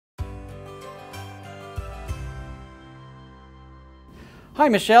Hi,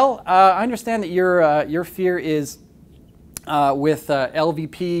 Michelle. I understand that your fear is with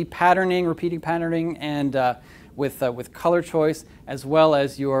LVP patterning, repeating patterning, and with color choice, as well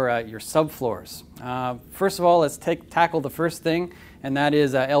as your subfloors. First of all, let's tackle the first thing, and that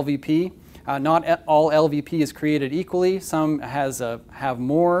is LVP. Not all LVP is created equally. Some have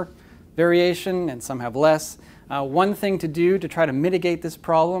more variation, and some have less. One thing to do to try to mitigate this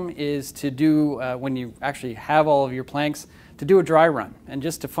problem is to do, when you actually have all of your planks, to do a dry run, and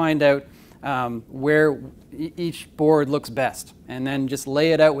just to find out where each board looks best, and then just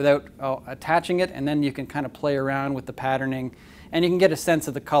lay it out without attaching it, and then you can kind of play around with the patterning, and you can get a sense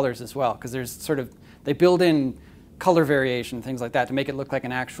of the colors as well, because there's they build in color variation, things like that, to make it look like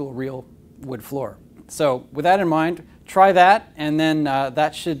an actual real wood floor. So with that in mind, try that, and then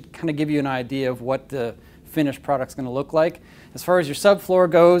that should kind of give you an idea of what the finished product's going to look like. As far as your subfloor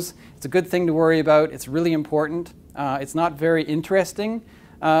goes, it's a good thing to worry about. It's really important. It's not very interesting,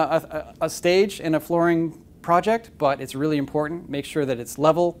 a stage in a flooring project, but it's really important. Make sure that it's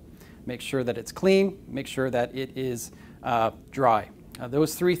level, make sure that it's clean, make sure that it is dry.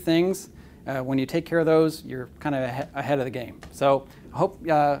 Those three things, when you take care of those, you're kind of ahead of the game. So I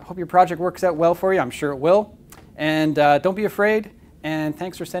hope your project works out well for you. I'm sure it will. And don't be afraid, and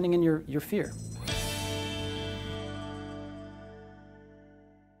thanks for sending in your fear.